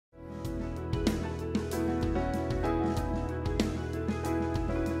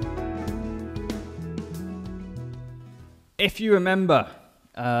If you remember,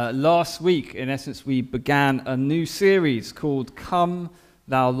 last week, in essence, we began a new series called Come,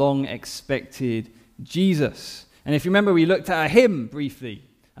 Thou Long Expected Jesus. And if you remember, we looked at a hymn briefly.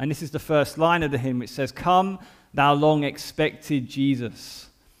 And this is the first line of the hymn, which says, Come, Thou Long Expected Jesus,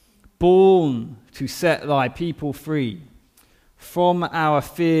 born to set Thy people free. From our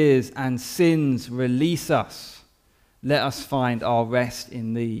fears and sins release us. Let us find our rest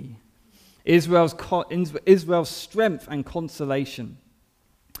in Thee. Israel's strength and consolation,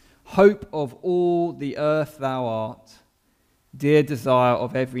 hope of all the earth Thou art, dear desire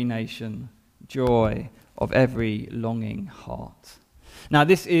of every nation, joy of every longing heart. Now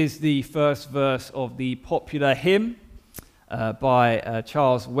this is the first verse of the popular hymn by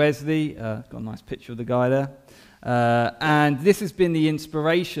Charles Wesley. Got a nice picture of the guy there. And this has been the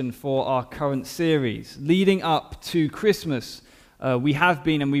inspiration for our current series. Leading up to Christmas, we have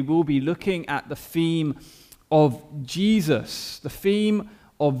been and we will be looking at the theme of Jesus, the theme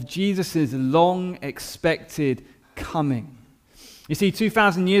of Jesus' long-expected coming. You see,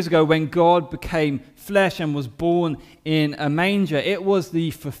 2,000 years ago, when God became flesh and was born in a manger, it was the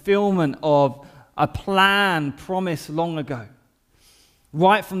fulfillment of a plan promised long ago.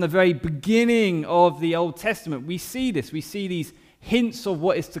 Right from the very beginning of the Old Testament, we see this. We see these hints of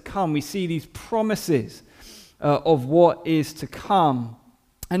what is to come. We see these promises of what is to come.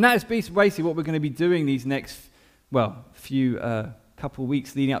 And that is basically what we're going to be doing these next, few couple of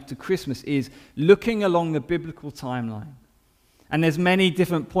weeks leading up to Christmas, is looking along the biblical timeline. And there's many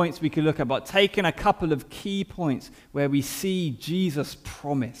different points we could look at, but taking a couple of key points where we see Jesus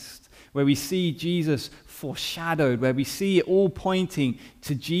promised, where we see Jesus foreshadowed, where we see it all pointing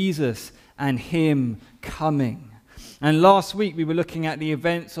to Jesus and Him coming. And last week we were looking at the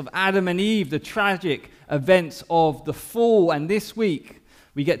events of Adam and Eve, the tragic events of the fall. And this week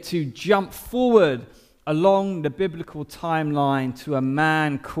we get to jump forward along the biblical timeline to a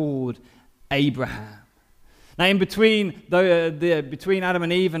man called Abraham. Now, in between between Adam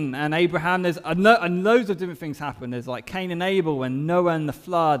and Eve and Abraham, there's loads of different things happen. There's like Cain and Abel and Noah and the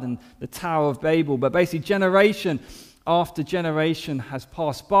flood and the Tower of Babel. But basically, generation after generation has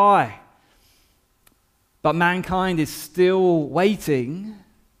passed by. But mankind is still waiting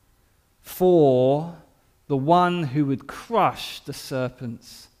for the one who would crush the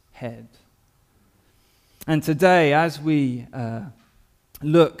serpent's head. And today, as we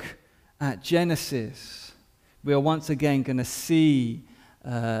look at Genesis, we are once again going to see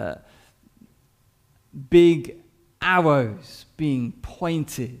big arrows being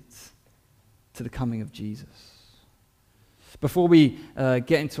pointed to the coming of Jesus. Before we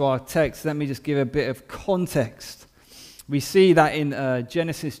get into our text, let me just give a bit of context. We see that in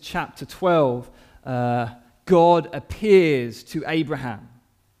Genesis chapter 12, God appears to Abraham,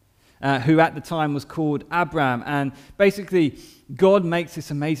 who at the time was called Abram. And basically, God makes this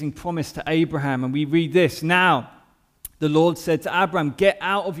amazing promise to Abraham. And we read this: Now, the Lord said to Abram, get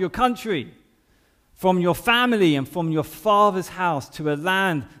out of your country, from your family and from your father's house, to a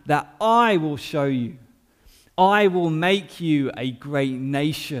land that I will show you. I will make you a great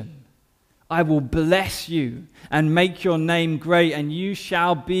nation. I will bless you and make your name great, and you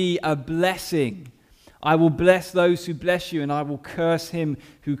shall be a blessing. I will bless those who bless you, and I will curse him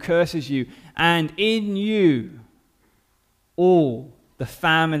who curses you. And in you all the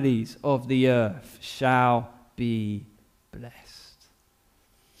families of the earth shall be blessed.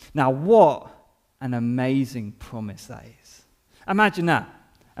 Now, what an amazing promise that is. Imagine that.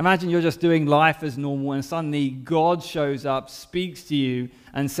 Imagine you're just doing life as normal, and suddenly God shows up, speaks to you,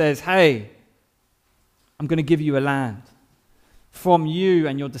 and says, hey, I'm going to give you a land. From you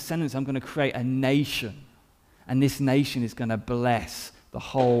and your descendants, I'm going to create a nation. And this nation is going to bless the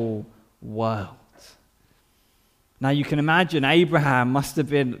whole world. Now you can imagine Abraham must have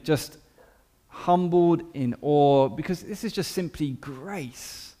been just humbled in awe, because this is just simply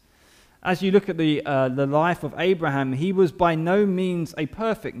grace. As you look at the life of Abraham, he was by no means a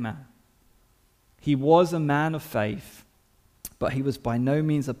perfect man. He was a man of faith, but he was by no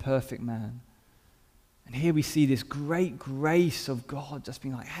means a perfect man. And here we see this great grace of God just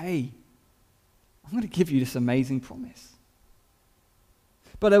being like, hey, I'm going to give you this amazing promise.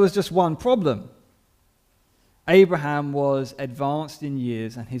 But there was just one problem. Abraham was advanced in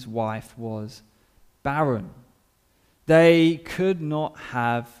years and his wife was barren. They could not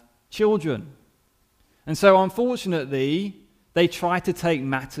have children. And so unfortunately, they tried to take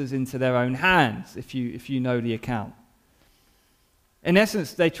matters into their own hands, if you know the account. In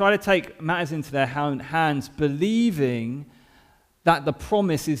essence, they try to take matters into their own hands, believing that the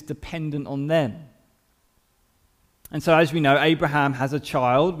promise is dependent on them. And so, as we know, Abraham has a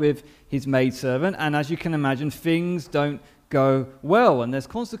child with his maidservant, and as you can imagine, things don't go well, and there's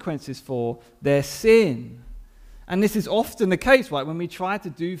consequences for their sin. And this is often the case, right, when we try to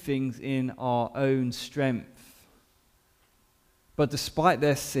do things in our own strength. But despite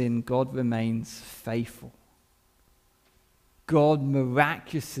their sin, God remains faithful. God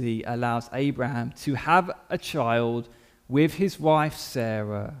miraculously allows Abraham to have a child with his wife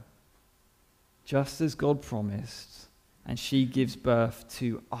Sarah, just as God promised, and she gives birth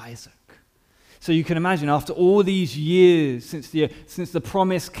to Isaac. So you can imagine, after all these years since the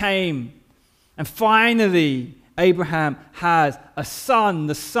promise came, and finally Abraham has a son,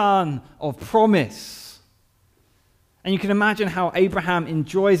 the son of promise. And you can imagine how Abraham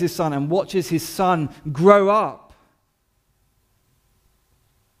enjoys his son and watches his son grow up.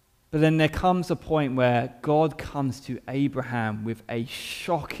 But then there comes a point where God comes to Abraham with a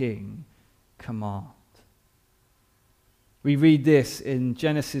shocking command. We read this in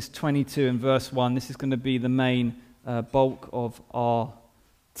Genesis 22 and verse 1. This is going to be the main bulk of our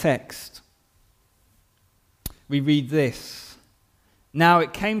text. We read this. Now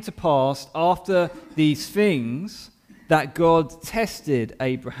it came to pass after these things that God tested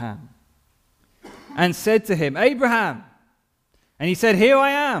Abraham and said to him, Abraham. And he said, Here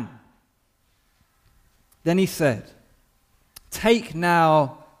I am. Then he said, Take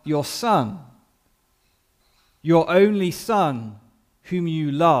now your son, your only son, whom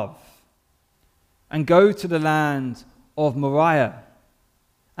you love, and go to the land of Moriah,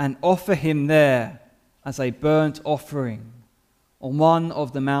 and offer him there as a burnt offering on one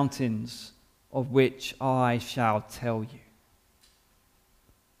of the mountains of which I shall tell you.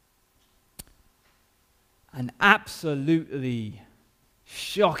 An absolutely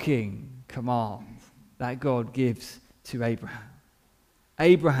shocking command that God gives to Abraham.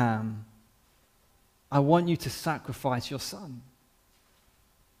 Abraham, I want you to sacrifice your son.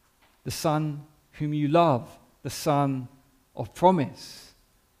 The son whom you love, the son of promise.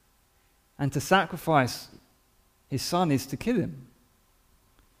 And to sacrifice his son is to kill him.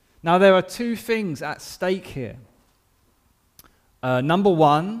 Now there are two things at stake here. Number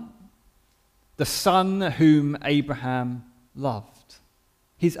one, the son whom Abraham loved.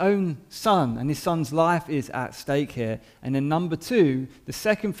 His own son, and his son's life is at stake here. And then number two, the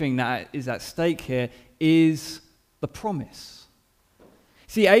second thing that is at stake here is the promise.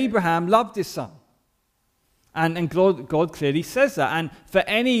 See, Abraham loved his son. And God clearly says that. And for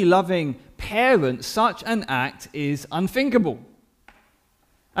any loving parent, such an act is unthinkable.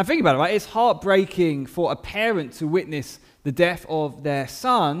 And think about it, right? It's heartbreaking for a parent to witness the death of their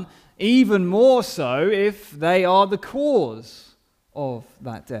son, even more so if they are the cause of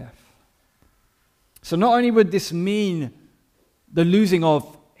that death. So not only would this mean the losing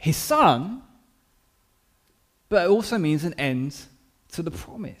of his son, but it also means an end to the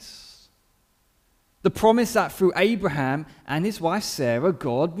promise. The promise that through Abraham and his wife Sarah,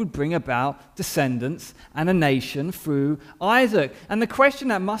 God would bring about descendants and a nation through Isaac. And the question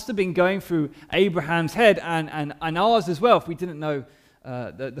that must have been going through Abraham's head and ours as well, if we didn't know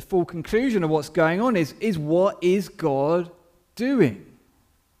the full conclusion of what's going on, is what is God doing?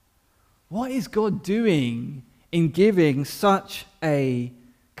 What is God doing in giving such a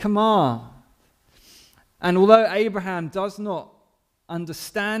command? And although Abraham does not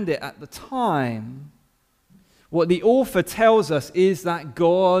understand it at the time, what the author tells us is that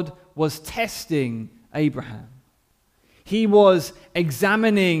God was testing Abraham. He was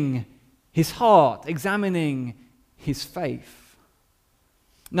examining his heart, examining his faith.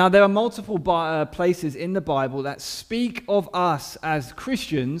 Now, there are multiple places in the Bible that speak of us as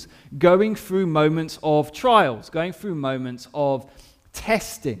Christians going through moments of trials, going through moments of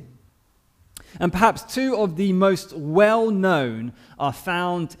testing. And perhaps two of the most well-known are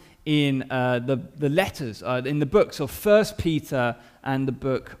found in the letters, in the books of 1 Peter and the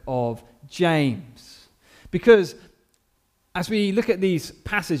book of James. Because as we look at these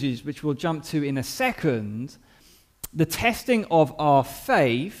passages, which we'll jump to in a second, the testing of our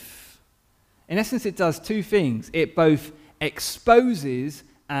faith, in essence, it does two things. It both exposes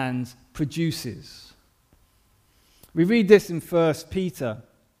and produces. We read this in 1 Peter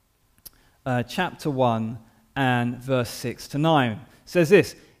chapter 1 and verse 6 to 9. It says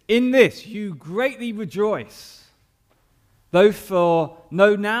this, In this you greatly rejoice, though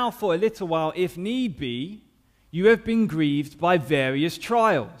now for a little while, if need be, you have been grieved by various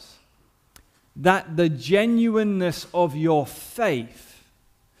trials, that the genuineness of your faith,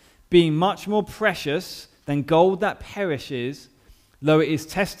 being much more precious than gold that perishes, though it is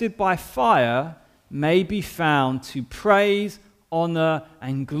tested by fire, may be found to praise, honor,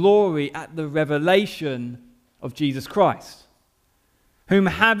 and glory at the revelation of Jesus Christ, whom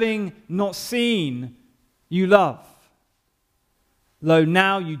having not seen, you love. Though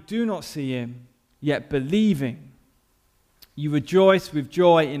now you do not see him, yet believing, you rejoice with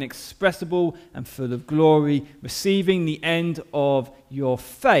joy inexpressible and full of glory, receiving the end of your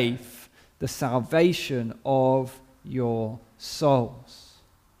faith, the salvation of your souls.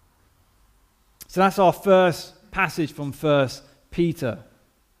 So that's our first passage from 1 Peter.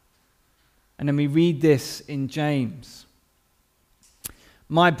 And then we read this in James.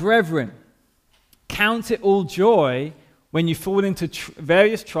 My brethren, count it all joy when you fall into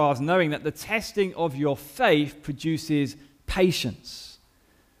various trials, knowing that the testing of your faith produces patience.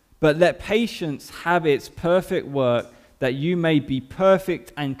 But let patience have its perfect work, that you may be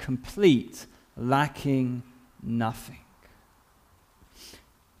perfect and complete, lacking nothing.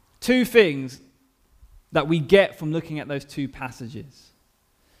 Two things that we get from looking at those two passages,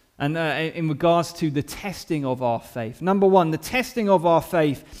 and in regards to the testing of our faith. Number one, the testing of our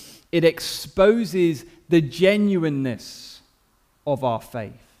faith, it exposes the genuineness of our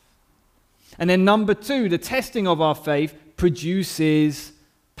faith. And then number two, the testing of our faith produces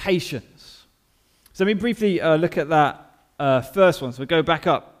patience. So let me briefly look at that first one. So we'll go back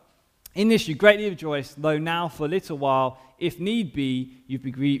up. In this you greatly rejoice, though now for a little while, if need be, you've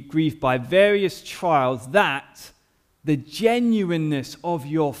been grieved by various trials, that the genuineness of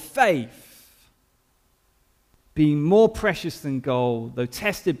your faith, being more precious than gold, though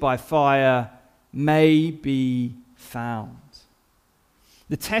tested by fire, may be found.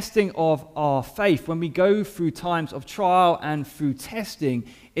 The testing of our faith, when we go through times of trial and through testing,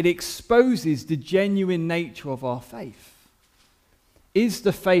 it exposes the genuine nature of our faith. Is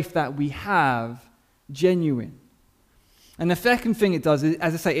the faith that we have genuine? And the second thing it does is,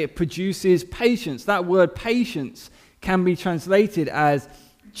 as I say, it produces patience. That word patience can be translated as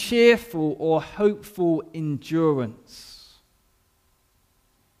cheerful or hopeful endurance.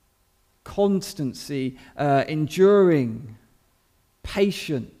 Constancy, enduring,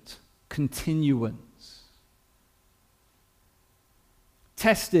 patient continuance.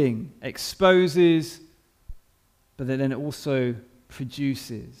 Testing exposes, but then it also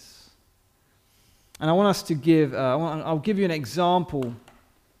produces. And I want us to give, I'll give you an example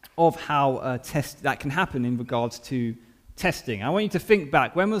of how test that can happen in regards to testing. I want you to think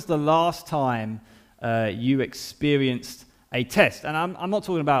back. When was the last time you experienced a test? And I'm not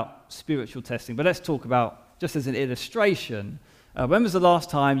talking about spiritual testing, but let's talk about, just as an illustration, when was the last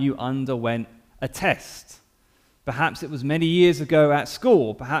time you underwent a test? Perhaps it was many years ago at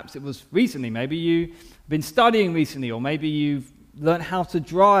school. Perhaps it was recently. Maybe you've been studying recently, or maybe you've learned how to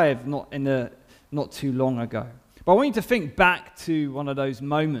drive not too long ago. But I want you to think back to one of those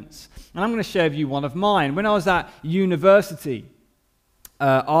moments. And I'm going to share with you one of mine. When I was at university,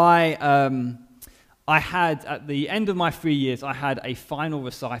 I had, at the end of my 3 years, I had a final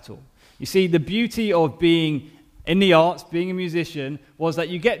recital. You see, the beauty of being in the arts, being a musician, was that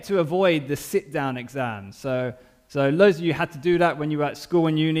you get to avoid the sit-down exams. So loads of you had to do that when you were at school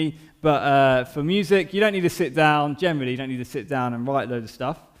and uni, but for music, you don't need to sit down. Generally, you don't need to sit down and write loads of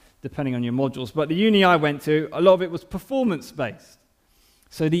stuff, depending on your modules. But the uni I went to, a lot of it was performance-based.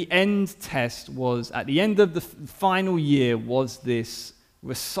 So the end test was, at the end of the final year, was this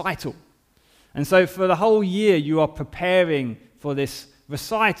recital. And so for the whole year, you are preparing for this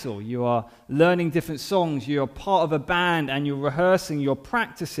recital. You are learning different songs. You're part of a band, and you're rehearsing, you're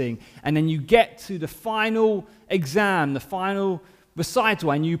practicing. And then you get to the final exam, the final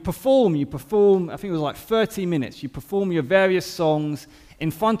recital, and you perform, I think it was like 30 minutes. You perform your various songs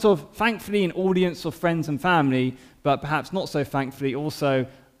in front of, thankfully, an audience of friends and family, but perhaps not so thankfully, also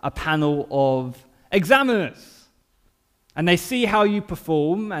a panel of examiners. And they see how you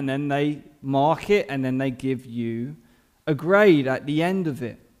perform, and then they mark it, and then they give you a grade at the end of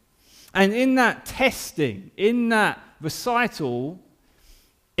it. And in that testing, in that recital,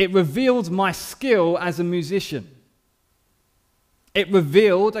 it revealed my skill as a musician. It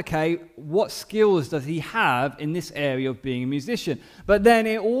revealed, okay, what skills does he have in this area of being a musician? But then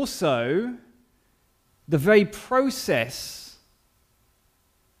it also, the very process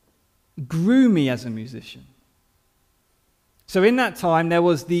grew me as a musician. So in that time, there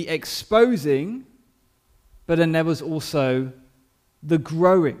was the exposing, but then there was also the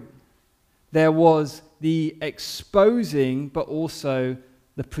growing. There was the exposing, but also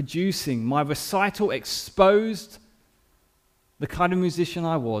the producing. My recital exposed the kind of musician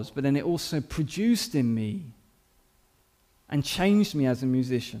I was, but then it also produced in me and changed me as a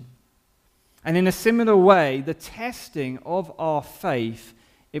musician. And in a similar way, the testing of our faith,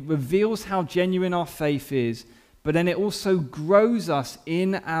 it reveals how genuine our faith is, but then it also grows us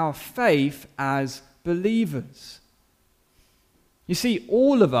in our faith as believers. You see,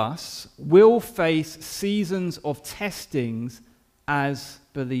 all of us will face seasons of testings as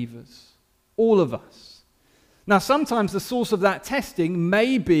believers. All of us. Now, sometimes the source of that testing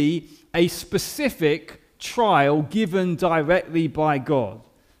may be a specific trial given directly by God.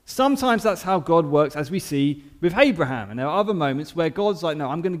 Sometimes that's how God works, as we see with Abraham. And there are other moments where God's like, no,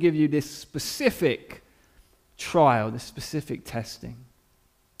 I'm going to give you this specific trial, this specific testing.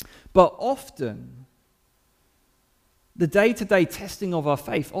 But often, the day-to-day testing of our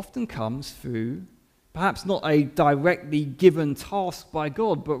faith often comes through perhaps not a directly given task by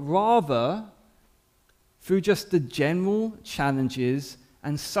God, but rather through just the general challenges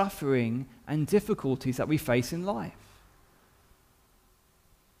and suffering and difficulties that we face in life.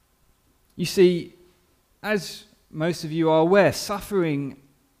 You see, as most of you are aware, suffering,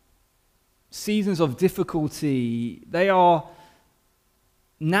 seasons of difficulty, they are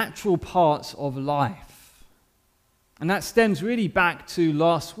natural parts of life. And that stems really back to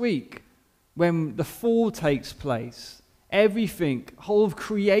last week when the fall takes place. Everything, whole of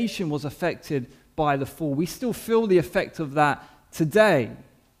creation was affected by the fall. We still feel the effect of that today.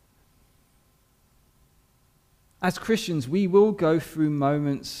 As Christians, we will go through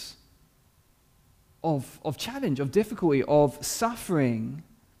moments of challenge, of difficulty, of suffering.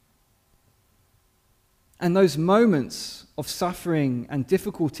 And those moments of suffering and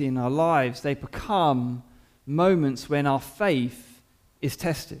difficulty in our lives, they become moments when our faith is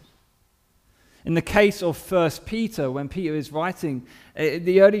tested. In the case of 1 Peter, when Peter is writing,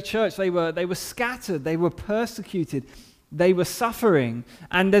 the early church, they were scattered, they were persecuted, they were suffering.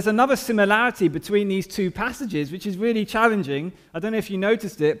 And there's another similarity between these two passages, which is really challenging. I don't know if you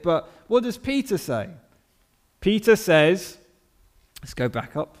noticed it, but what does Peter say? Peter says, let's go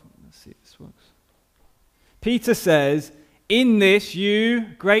back up. Let's see if this works. Peter says, in this you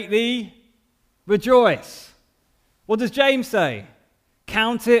greatly rejoice. What does James say?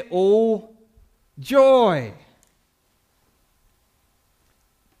 Count it all joy.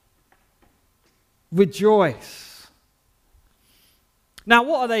 Rejoice. Now,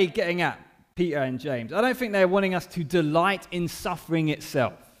 what are they getting at, Peter and James? I don't think they're wanting us to delight in suffering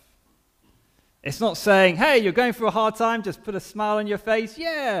itself. It's not saying, hey, you're going through a hard time, just put a smile on your face,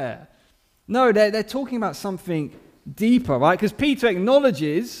 yeah. No, they're talking about something deeper, right? Because Peter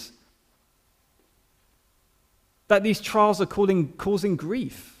acknowledges that these trials are causing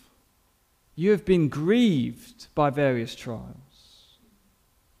grief. You have been grieved by various trials.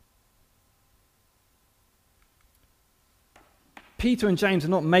 Peter and James are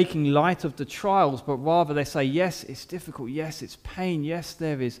not making light of the trials, but rather they say, yes, it's difficult, yes, it's pain, yes,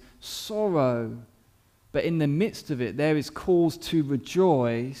 there is sorrow, but in the midst of it, there is cause to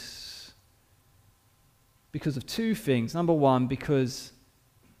rejoice because of two things. Number one, because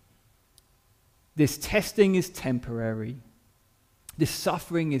this testing is temporary. This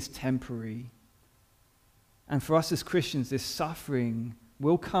suffering is temporary. And for us as Christians, this suffering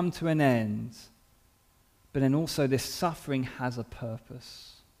will come to an end. But then also this suffering has a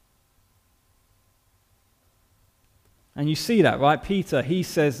purpose. And you see that, right? Peter, he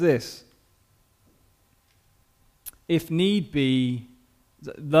says this. If need be,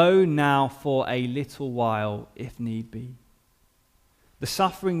 though now for a little while, if need be. The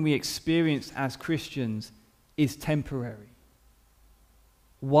suffering we experience as Christians is temporary.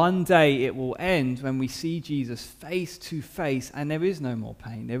 One day it will end when we see Jesus face to face and there is no more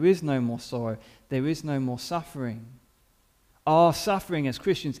pain, there is no more sorrow, there is no more suffering. Our suffering as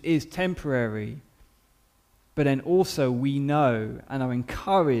Christians is temporary, but then also we know and are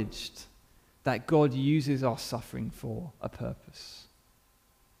encouraged that God uses our suffering for a purpose.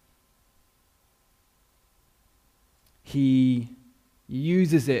 He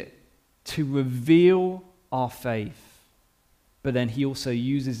uses it to reveal our faith. But then he also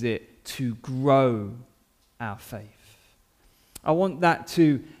uses it to grow our faith. I want that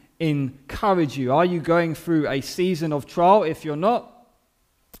to encourage you. Are you going through a season of trial? If you're not,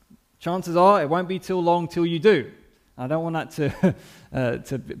 chances are it won't be too long till you do. I don't want that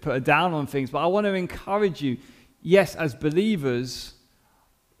to put a down on things, but I want to encourage you. Yes, as believers,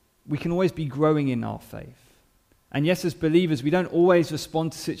 we can always be growing in our faith. And yes, as believers, we don't always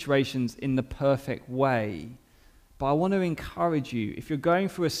respond to situations in the perfect way. But I want to encourage you, if you're going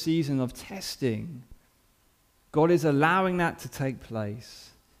through a season of testing, God is allowing that to take place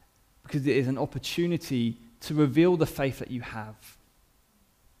because it is an opportunity to reveal the faith that you have.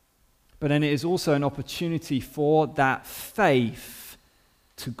 But then it is also an opportunity for that faith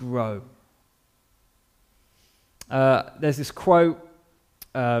to grow. There's this quote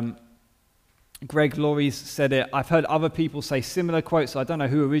Greg Laurie's said it. I've heard other people say similar quotes, so I don't know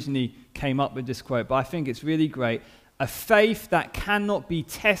who originally came up with this quote, but I think it's really great. A faith that cannot be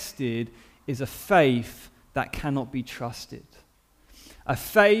tested is a faith that cannot be trusted. A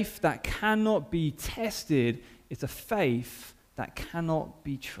faith that cannot be tested is a faith that cannot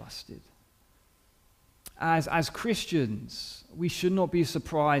be trusted. As Christians, we should not be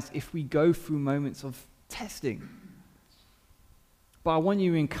surprised if we go through moments of testing. But I want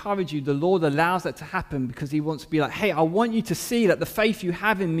to encourage you, the Lord allows that to happen because he wants to be like, hey, I want you to see that the faith you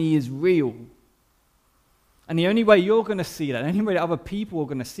have in me is real. And the only way you're going to see that, the only way that other people are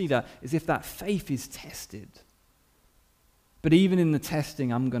going to see that is if that faith is tested. But even in the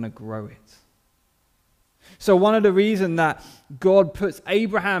testing, I'm going to grow it. So one of the reasons that God puts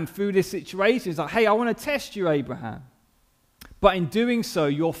Abraham through this situation is like, hey, I want to test you, Abraham. But in doing so,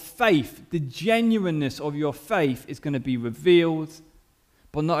 your faith, the genuineness of your faith is going to be revealed.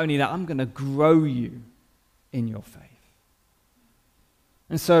 But not only that, I'm going to grow you in your faith.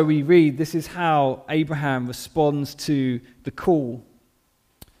 And so we read, this is how Abraham responds to the call.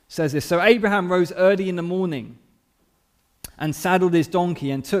 It says this, so Abraham rose early in the morning and saddled his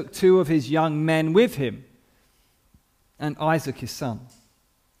donkey and took 2 of his young men with him and Isaac his son.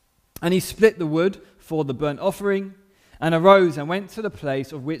 And he split the wood for the burnt offering and arose and went to the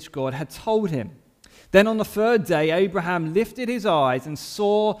place of which God had told him. Then on the 3rd day, Abraham lifted his eyes and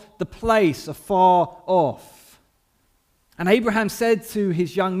saw the place afar off. And Abraham said to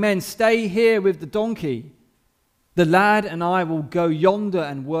his young men, stay here with the donkey. The lad and I will go yonder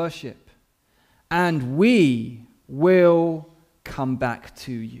and worship, and we will come back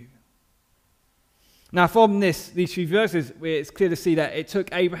to you. Now from these few verses, it's clear to see that it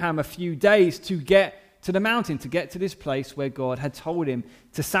took Abraham a few days to get to the mountain, to get to this place where God had told him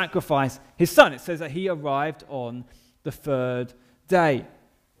to sacrifice his son. It says that he arrived on the 3rd day,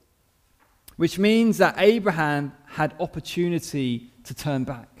 which means that Abraham had opportunity to turn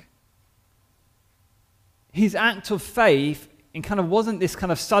back. His act of faith wasn't this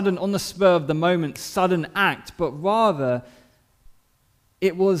kind of sudden, on the spur of the moment, sudden act, but rather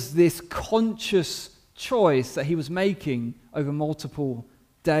it was this conscious choice that he was making over multiple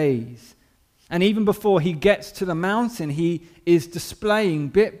days. And even before he gets to the mountain, he is displaying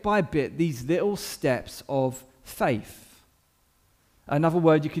bit by bit these little steps of faith. Another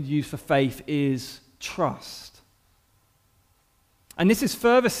word you could use for faith is trust. And this is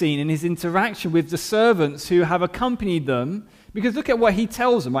further seen in his interaction with the servants who have accompanied them, because look at what he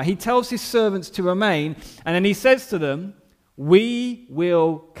tells them. Right? He tells his servants to remain, and then he says to them, we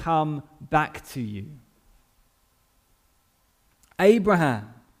will come back to you.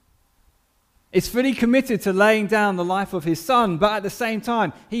 Abraham is fully committed to laying down the life of his son, but at the same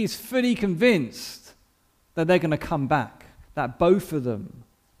time, he is fully convinced that they're going to come back, that both of them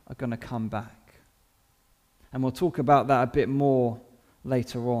are going to come back. And we'll talk about that a bit more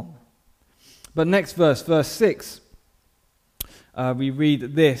later on. But next verse, verse 6, we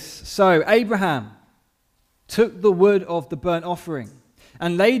read this. So Abraham took the wood of the burnt offering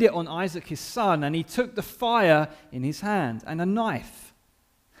and laid it on Isaac his son, and he took the fire in his hand and a knife.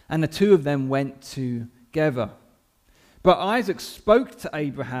 And the 2 of them went together. But Isaac spoke to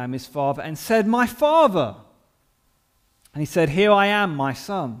Abraham, his father, and said, my father. And he said, here I am, my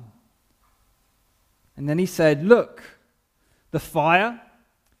son. And then he said, look, the fire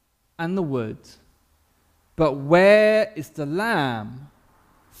and the wood, but where is the lamb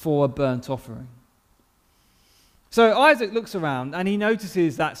for a burnt offering? So Isaac looks around and he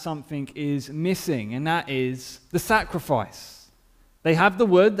notices that something is missing, and that is the sacrifice. They have the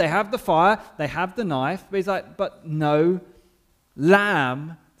wood, they have the fire, they have the knife, but he's like, but no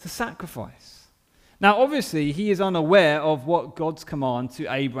lamb to sacrifice. Now, obviously, he is unaware of what God's command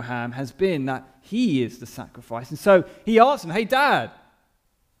to Abraham has been, that he is the sacrifice. And so he asks him, hey, Dad,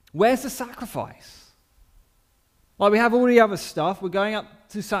 where's the sacrifice? Like, we have all the other stuff, we're going up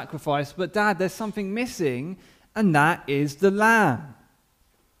to sacrifice, but Dad, there's something missing, and that is the lamb.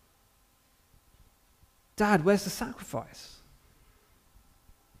 Dad, where's the sacrifice?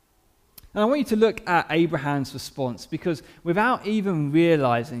 And I want you to look at Abraham's response, because without even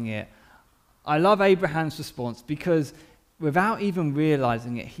realizing it, I love Abraham's response because without even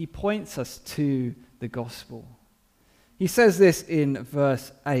realizing it, he points us to the gospel. He says this in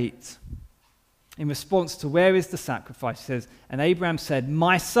verse 8. In response to where is the sacrifice, he says, and Abraham said,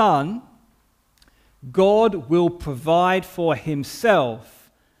 my son, God will provide for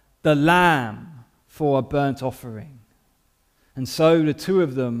himself the lamb for a burnt offering. And so the 2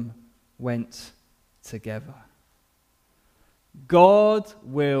 of them went together. God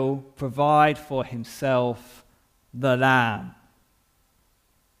will provide for himself the lamb.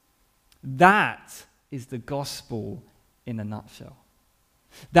 That is the gospel in a nutshell.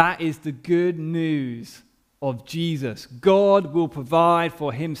 That is the good news of Jesus. God will provide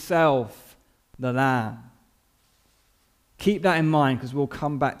for himself the Lamb. Keep that in mind, because we'll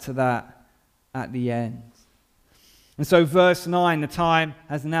come back to that at the end. And so verse 9, the time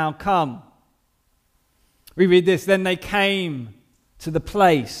has now come. We read this, then they came to the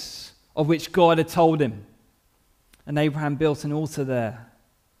place of which God had told him. And Abraham built an altar there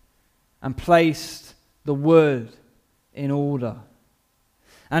and placed the wood in order.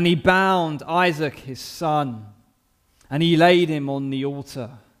 And he bound Isaac his son, and he laid him on the altar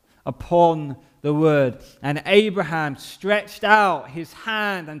upon the wood. And Abraham stretched out his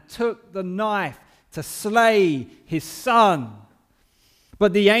hand and took the knife to slay his son.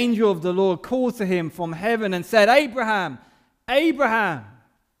 But the angel of the Lord called to him from heaven and said, Abraham, Abraham.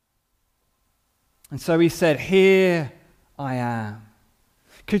 And so he said, here I am.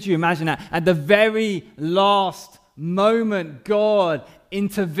 Could you imagine that? At the very last moment, God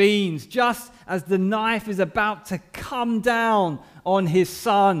intervenes. Just as the knife is about to come down on his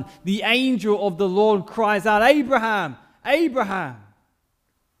son, the angel of the Lord cries out, Abraham, Abraham.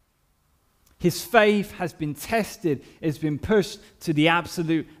 His faith has been tested, it's been pushed to the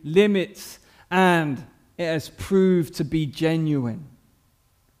absolute limits, and it has proved to be genuine.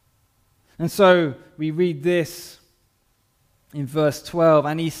 And so we read this in verse 12,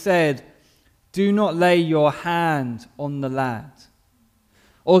 and he said, do not lay your hand on the lad,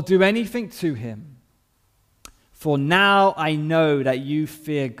 or do anything to him, for now I know that you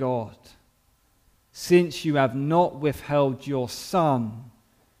fear God, since you have not withheld your son,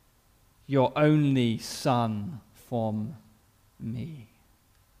 your only son, from me.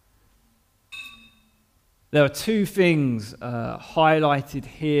 There are two things highlighted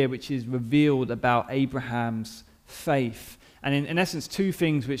here which is revealed about Abraham's faith. And in essence, two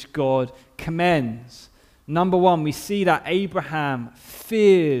things which God commends. Number one, we see that Abraham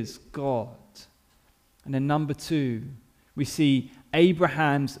fears God. And then number two, we see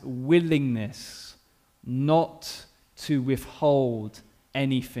Abraham's willingness not to withhold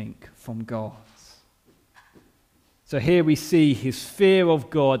anything from God. So here we see his fear of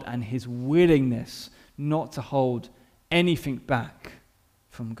God and his willingness not to hold anything back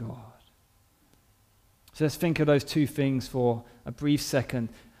from God. So let's think of those two things for a brief second.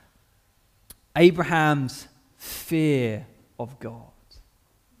 Abraham's fear of God.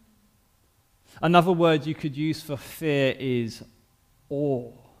 Another word you could use for fear is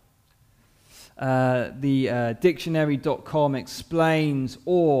awe. The dictionary.com explains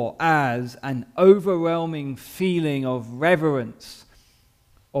awe as an overwhelming feeling of reverence,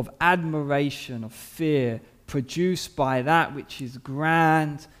 of admiration, of fear, produced by that which is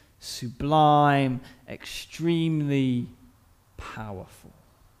grand, sublime, extremely powerful.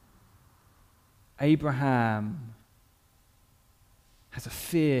 Abraham has a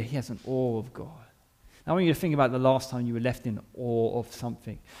fear, he has an awe of God. Now, I want you to think about the last time you were left in awe of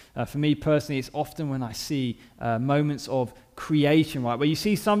something. For me personally, it's often when I see moments of creation, right? Where you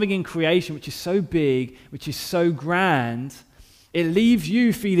see something in creation which is so big, which is so grand, it leaves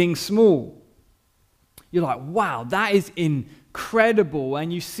you feeling small. You're like, wow, that is incredible.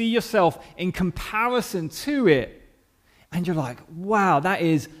 And you see yourself in comparison to it. And you're like, wow, that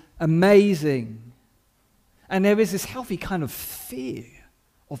is amazing. And there is this healthy kind of fear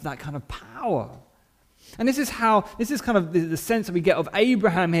of that kind of power. And this is kind of the sense that we get of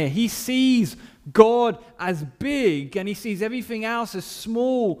Abraham here. He sees God as big, and he sees everything else as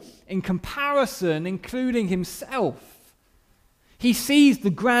small in comparison, including himself. He sees the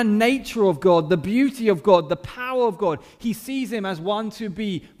grand nature of God, the beauty of God, the power of God. He sees him as one to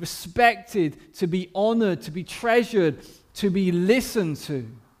be respected, to be honored, to be treasured, to be listened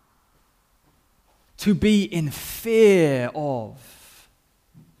to be in fear of.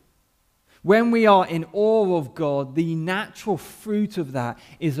 When we are in awe of God, the natural fruit of that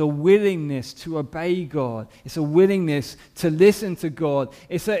is a willingness to obey God. It's a willingness to listen to God.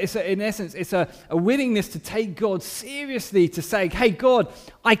 In essence, it's a willingness to take God seriously, to say, hey, God,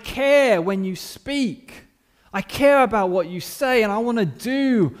 I care when you speak. I care about what you say, and I want to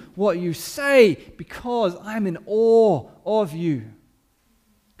do what you say because I'm in awe of you.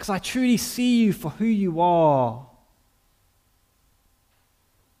 Because I truly see you for who you are.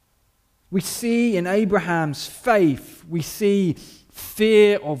 We see in Abraham's faith, we see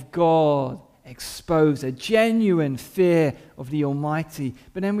fear of God exposed, a genuine fear of the Almighty.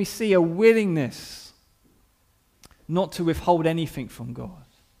 But then we see a willingness not to withhold anything from God.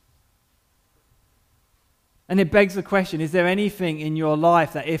 And it begs the question, is there anything in your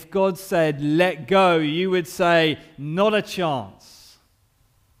life that if God said, let go, you would say, not a chance?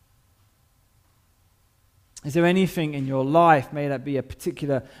 Is there anything in your life, may that be a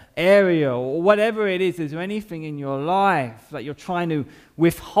particular area or whatever it is there anything in your life that you're trying to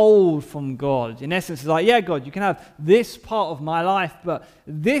withhold from God? In essence, it's like, yeah, God, you can have this part of my life, but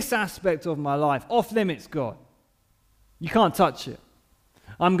this aspect of my life, off limits, God. You can't touch it.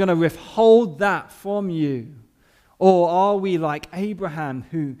 I'm going to withhold that from you. Or are we like Abraham,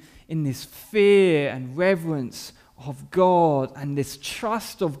 who in this fear and reverence of God and this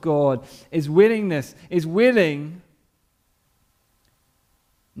trust of God is willing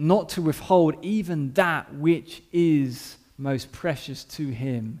not to withhold even that which is most precious to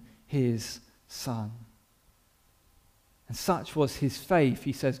him, his son. And such was his faith.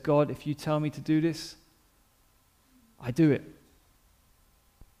 He says, God, if you tell me to do this, I do it.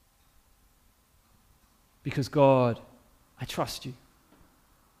 Because God, I trust you.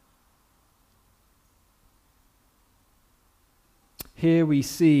 Here we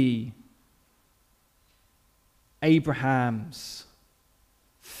see Abraham's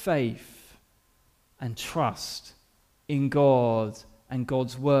faith and trust in God and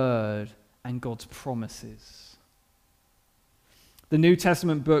God's word and God's promises. The New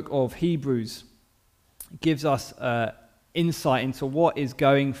Testament book of Hebrews gives us insight into what is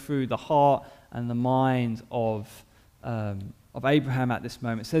going through the heart and the mind of Abraham at this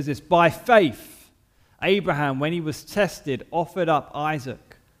moment. It says this: by faith, Abraham, when he was tested, offered up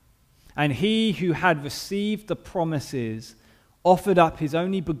Isaac. And he who had received the promises offered up his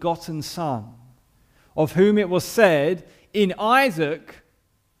only begotten son, of whom it was said, in Isaac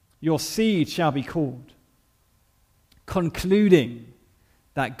your seed shall be called, concluding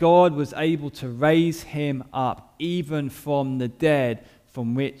that God was able to raise him up even from the dead,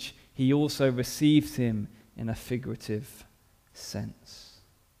 from which he also received him in a figurative sense.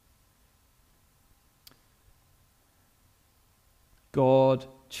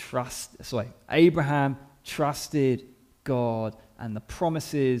 Abraham trusted God and the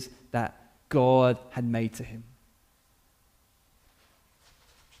promises that God had made to him.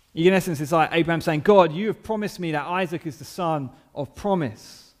 In essence, it's like Abraham saying, God, you have promised me that Isaac is the son of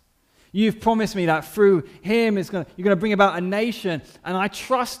promise. You've promised me that through him you're going to bring about a nation, and I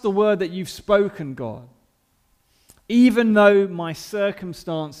trust the word that you've spoken, God. Even though my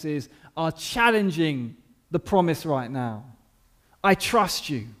circumstances are challenging the promise right now, I trust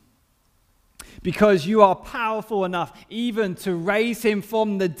you, because you are powerful enough even to raise him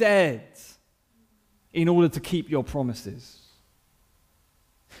from the dead in order to keep your promises.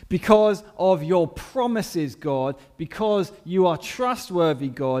 Because of your promises, God, because you are trustworthy,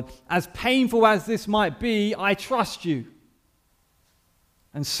 God, as painful as this might be, I trust you.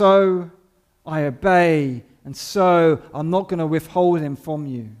 And so I obey, and so I'm not going to withhold him from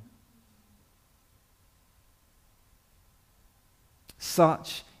you.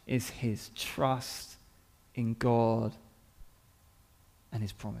 Such is his trust in God and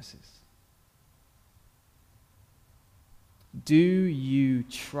his promises. Do you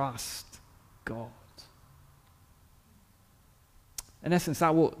trust God? In essence,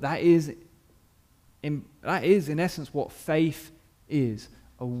 that is in essence what faith is: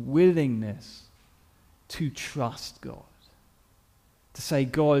 a willingness to trust God. To say,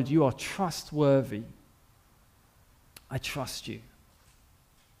 God, you are trustworthy. I trust you.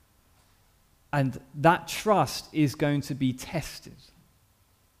 And that trust is going to be tested.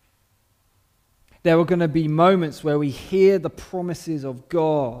 There are going to be moments where we hear the promises of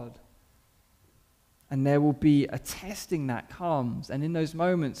God, and there will be a testing that comes. And in those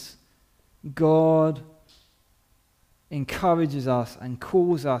moments, God encourages us and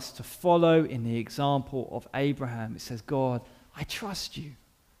calls us to follow in the example of Abraham. It says, God, I trust you.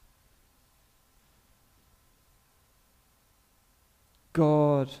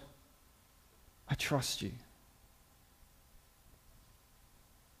 God, I trust you.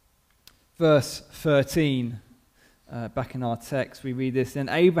 Verse 13, back in our text, we read this: Then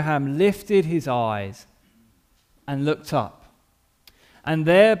Abraham lifted his eyes and looked up, and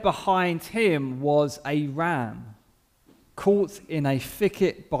there behind him was a ram, caught in a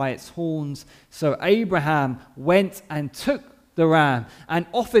thicket by its horns. So Abraham went and took the ram and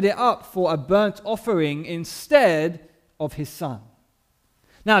offered it up for a burnt offering instead of his son.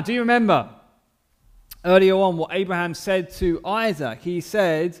 Now, do you remember earlier on what Abraham said to Isaac? He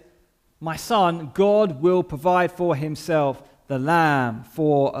said, my son, God will provide for himself the lamb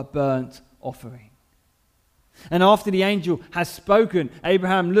for a burnt offering. And after the angel has spoken,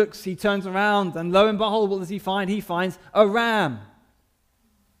 Abraham looks, he turns around, and lo and behold, what does he find? He finds a ram.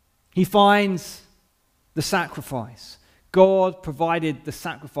 He finds the sacrifice. God provided the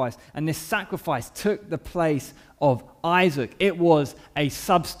sacrifice, and this sacrifice took the place of Isaac. It was a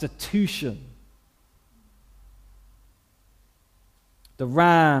substitution. the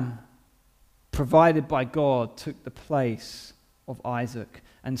ram provided by God took the place of Isaac.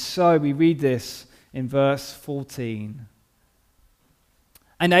 And so we read this in verse 14.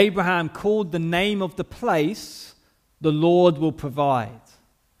 And Abraham called the name of the place, "The Lord will provide."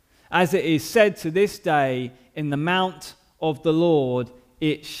 As it is said to this day, "In the mount of the Lord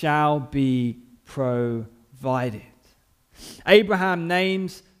it shall be provided." Abraham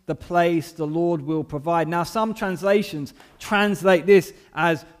names the place, "The Lord will provide." Now, some translations translate this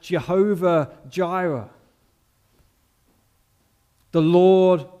as Jehovah Jireh. The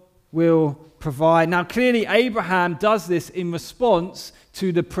Lord will provide. Now, clearly, Abraham does this in response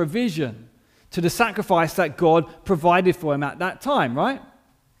to the provision, to the sacrifice that God provided for him at that time, right?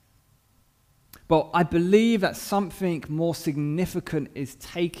 But I believe that something more significant is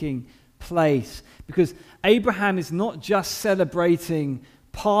taking place, because Abraham is not just celebrating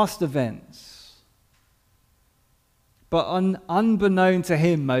past events, but unbeknown to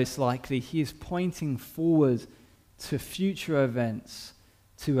him, most likely, he is pointing forward to future events,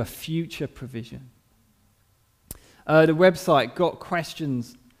 to a future provision. The website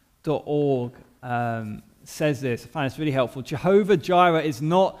gotquestions.org says this. I find this really helpful. Jehovah Jireh is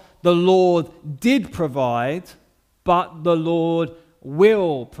not "the Lord did provide," but "the Lord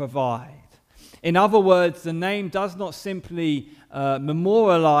will provide." In other words, the name does not simply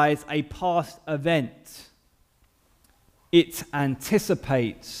memorialize a past event. It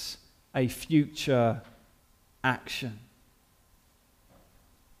anticipates a future action.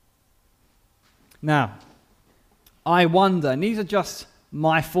 Now, I wonder, and these are just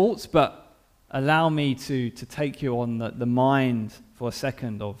my thoughts, but allow me to take you on the mind for a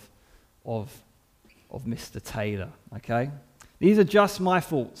second of Mr. Taylor, okay? These are just my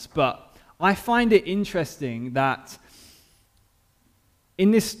thoughts, but I find it interesting that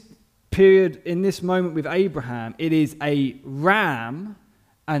in this period, in this moment with Abraham, it is a ram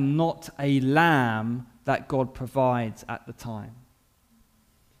and not a lamb that God provides at the time.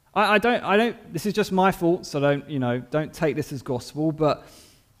 I don't, this is just my thoughts, so don't take this as gospel, but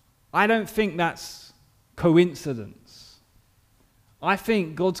I don't think that's coincidence. I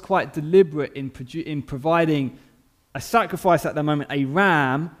think God's quite deliberate in providing a sacrifice at the moment, a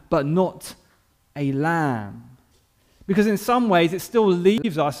ram, but not a lamb. Because in some ways, it still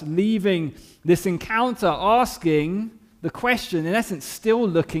leaves us leaving this encounter asking the question, in essence, still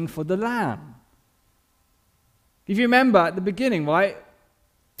looking for the lamb. If you remember at the beginning, right?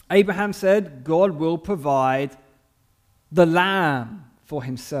 Abraham said, God will provide the lamb for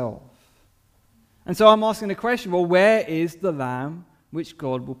himself. And so I'm asking the question, well, where is the lamb which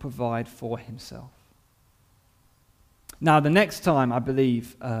God will provide for himself? Now, the next time, I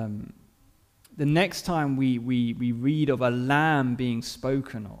believe, the next time we read of a lamb being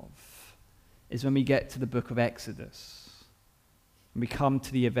spoken of is when we get to the book of Exodus. And we come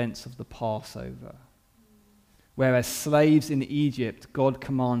to the events of the Passover, where as slaves in Egypt, God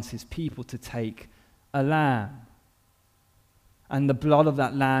commands his people to take a lamb. And the blood of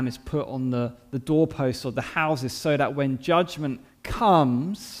that lamb is put on the doorposts of the houses so that when judgment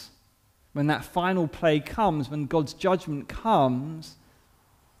comes, when that final plague comes, when God's judgment comes,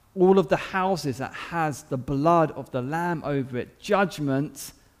 all of the houses that has the blood of the lamb over it,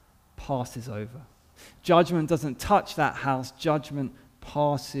 judgment passes over. Judgment doesn't touch that house, judgment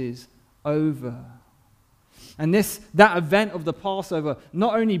passes over. And that event of the Passover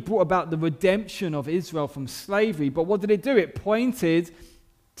not only brought about the redemption of Israel from slavery, but what did it do? It pointed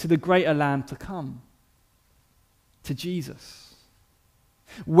to the greater lamb to come, to Jesus.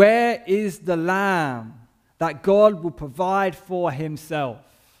 Where is the lamb that God will provide for himself?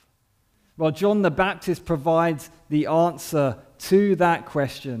 Well, John the Baptist provides the answer to that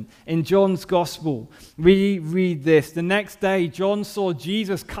question. In John's Gospel, we read this. The next day, John saw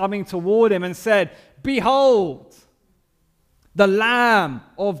Jesus coming toward him and said, "Behold, the Lamb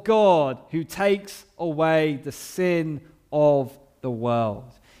of God who takes away the sin of the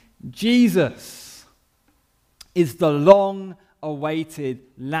world." Jesus is the long-awaited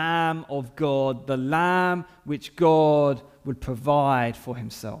Lamb of God, the Lamb which God would provide for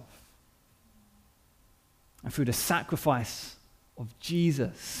himself. And through the sacrifice of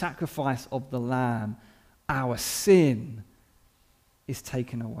Jesus, sacrifice of the Lamb, our sin is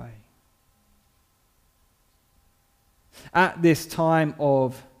taken away. At this time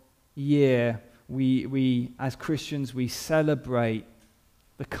of year, we as Christians, we celebrate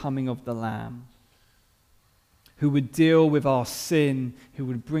the coming of the Lamb, who would deal with our sin, who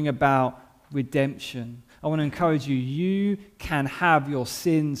would bring about redemption. I want to encourage you, you can have your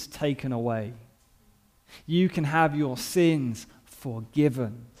sins taken away. You can have your sins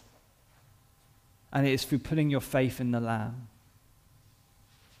forgiven. And it is through putting your faith in the Lamb.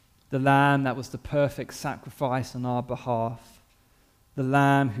 the Lamb that was the perfect sacrifice on our behalf, the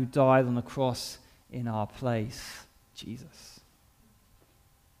Lamb who died on the cross in our place, Jesus.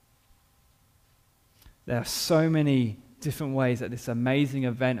 There are so many different ways that this amazing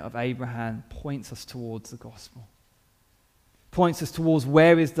event of Abraham points us towards the gospel. Points us towards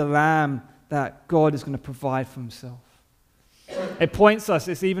where is the Lamb that God is going to provide for himself. It points us,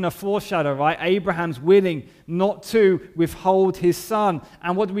 it's even a foreshadow, right? Abraham's willing not to withhold his son.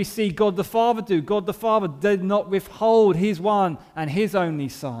 And what do we see God the Father do? God the Father did not withhold his one and his only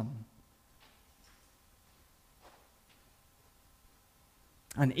son.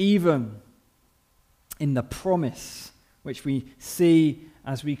 And even in the promise, which we see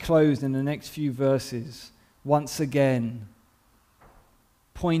as we close in the next few verses, once again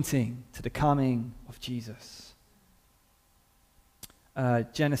pointing to the coming of Jesus.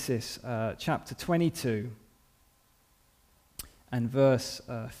 Genesis chapter 22 and verse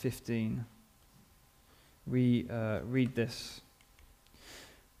 15. We read this.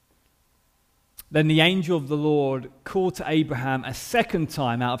 Then the angel of the Lord called to Abraham a second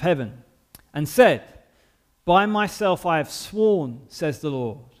time out of heaven and said, "By myself I have sworn, says the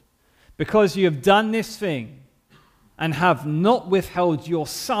Lord, because you have done this thing and have not withheld your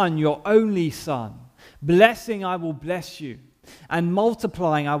son, your only son. Blessing I will bless you, and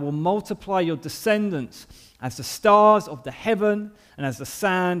multiplying I will multiply your descendants as the stars of the heaven and as the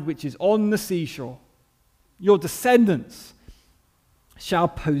sand which is on the seashore. Your descendants shall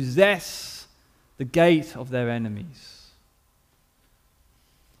possess the gate of their enemies.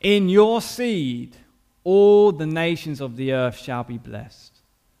 In your seed all the nations of the earth shall be blessed,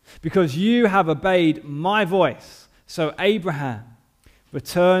 because you have obeyed my voice." So Abraham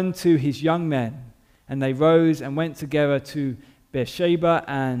returned to his young men, and they rose and went together to Beersheba,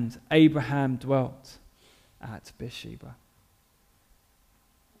 and Abraham dwelt at Beersheba.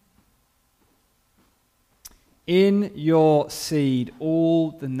 In your seed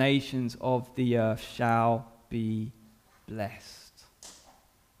all the nations of the earth shall be blessed.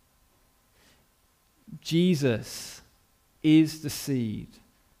 Jesus is the seed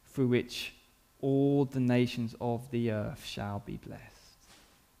through which all the nations of the earth shall be blessed.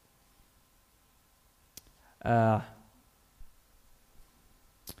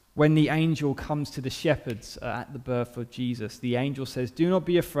 When the angel comes to the shepherds at the birth of Jesus, the angel says, "Do not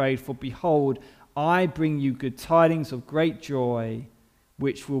be afraid, for behold, I bring you good tidings of great joy,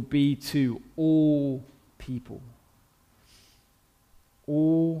 which will be to all people."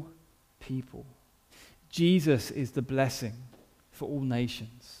 All people. Jesus is the blessing for all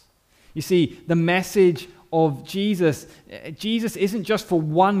nations. You see, the message of Jesus isn't just for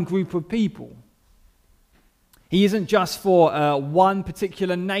one group of people. He isn't just for one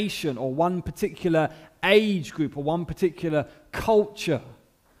particular nation or one particular age group or one particular culture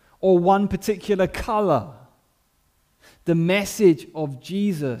or one particular color. The message of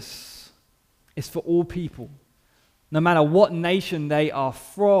Jesus is for all people, no matter what nation they are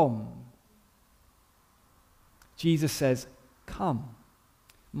from. Jesus says, "Come.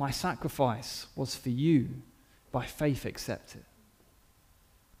 My sacrifice was for you. By faith accept it."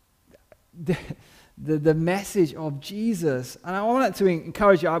 The message of Jesus, and I want to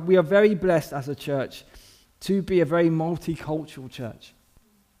encourage you, we are very blessed as a church to be a very multicultural church.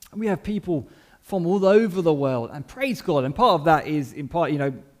 We have people from all over the world, and praise God, and part of that is, in part,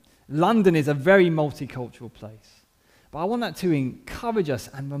 London is a very multicultural place. But I want that to encourage us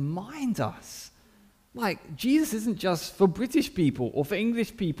and remind us, like, Jesus isn't just for British people or for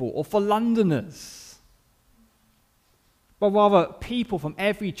English people or for Londoners, but rather people from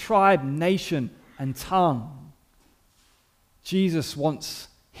every tribe, nation, and tongue. Jesus wants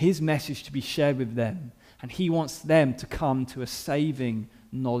his message to be shared with them, and he wants them to come to a saving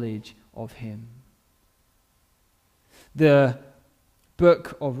knowledge of him. The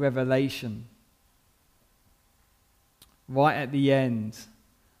book of Revelation, right at the end,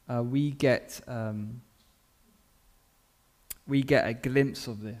 we get a glimpse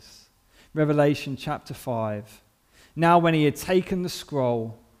of this. Revelation chapter 5. "Now when he had taken the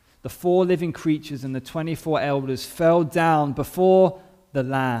scroll, the 4 living creatures and the 24 elders fell down before the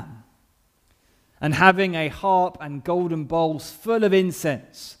Lamb, and having a harp and golden bowls full of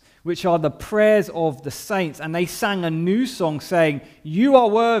incense, which are the prayers of the saints, and they sang a new song, saying, 'You are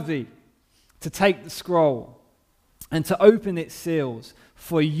worthy to take the scroll and to open its seals,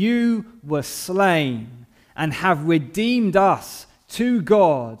 for you were slain and have redeemed us to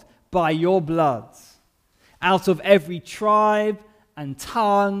God by your blood, out of every tribe and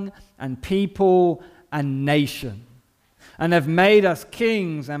tongue and people and nation, and have made us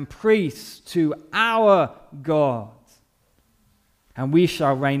kings and priests to our God, and we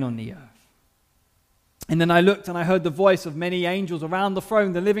shall reign on the earth. And then I looked and I heard the voice of many angels around the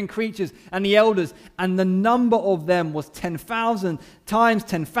throne, the living creatures and the elders, and the number of them was 10,000 times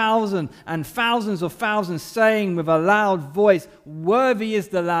 10,000 and thousands of thousands, saying with a loud voice, "Worthy is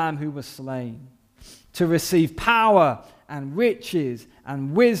the Lamb who was slain, to receive power and riches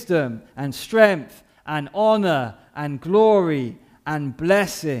and wisdom and strength and honor and glory and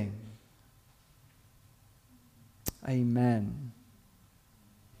blessing." Amen.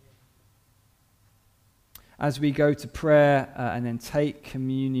 As we go to prayer and then take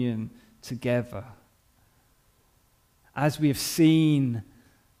communion together, as we have seen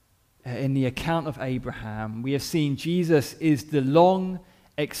in the account of Abraham, we have seen Jesus is the long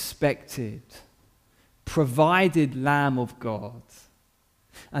expected, provided Lamb of God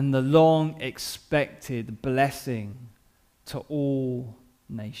and the long expected blessing to all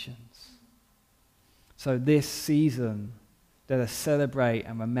nations. So this season, let us celebrate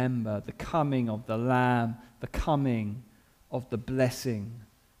and remember the coming of the Lamb, the coming of the blessing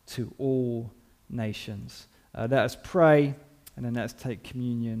to all nations. Let us pray, and then let's take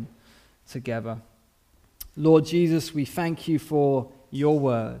communion together. Lord Jesus, we thank you for your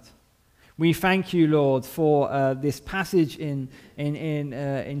word. We thank you, Lord, for this passage in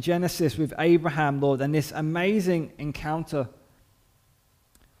Genesis with Abraham, Lord, and this amazing encounter,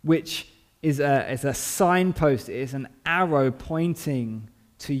 which is a signpost, it is an arrow pointing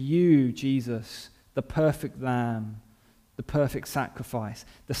to you, Jesus, the perfect Lamb, the perfect sacrifice,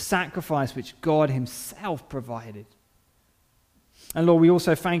 the sacrifice which God himself provided. And Lord, we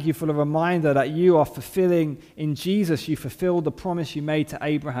also thank you for the reminder that you are fulfilling in Jesus, you fulfilled the promise you made to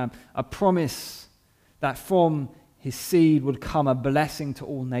Abraham, a promise that from his seed would come a blessing to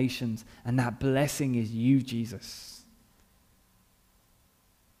all nations, and that blessing is you, Jesus.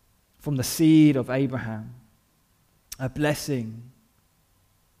 From the seed of Abraham, a blessing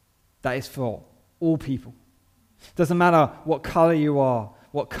that is for all people. Doesn't matter what color you are,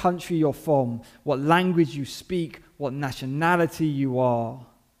 what country you're from, what language you speak, what nationality you are.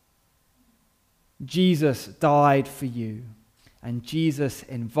 Jesus died for you, and Jesus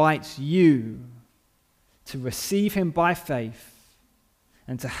invites you to receive him by faith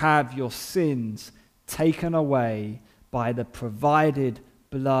and to have your sins taken away by the provided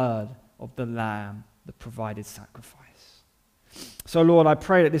blood of the Lamb, the provided sacrifice. So, Lord, I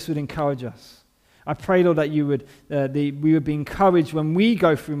pray that this would encourage us. I pray, Lord, that we would be encouraged when we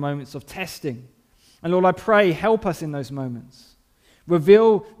go through moments of testing. And Lord, I pray, help us in those moments.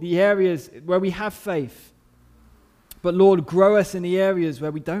 Reveal the areas where we have faith. But Lord, grow us in the areas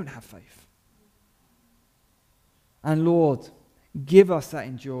where we don't have faith. And Lord, give us that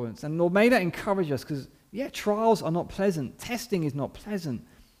endurance. And Lord, may that encourage us, because trials are not pleasant. Testing is not pleasant.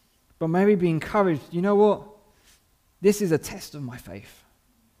 But may we be encouraged, you know what? This is a test of my faith.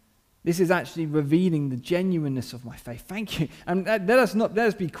 This is actually revealing the genuineness of my faith. Thank you. And let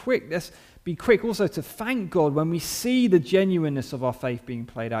us be quick. Let's be quick also to thank God when we see the genuineness of our faith being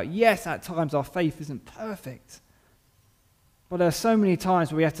played out. Yes, at times our faith isn't perfect. But there are so many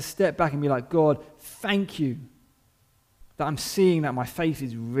times where we have to step back and be like, God, thank you that I'm seeing that my faith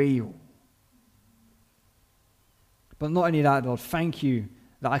is real. But not only that, Lord, thank you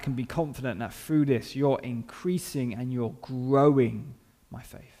that I can be confident that through this you're increasing and you're growing my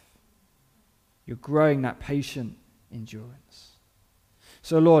faith. You're growing that patient endurance.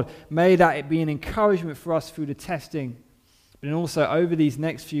 So, Lord, may that be an encouragement for us through the testing, but also over these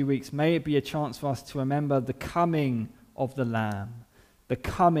next few weeks, may it be a chance for us to remember the coming of the Lamb, the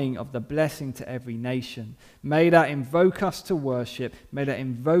coming of the blessing to every nation. May that invoke us to worship. May that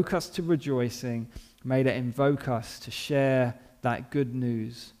invoke us to rejoicing. May that invoke us to share that good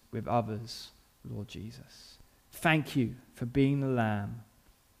news with others, Lord Jesus. Thank you for being the Lamb,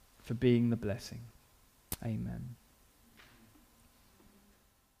 for being the blessing. Amen.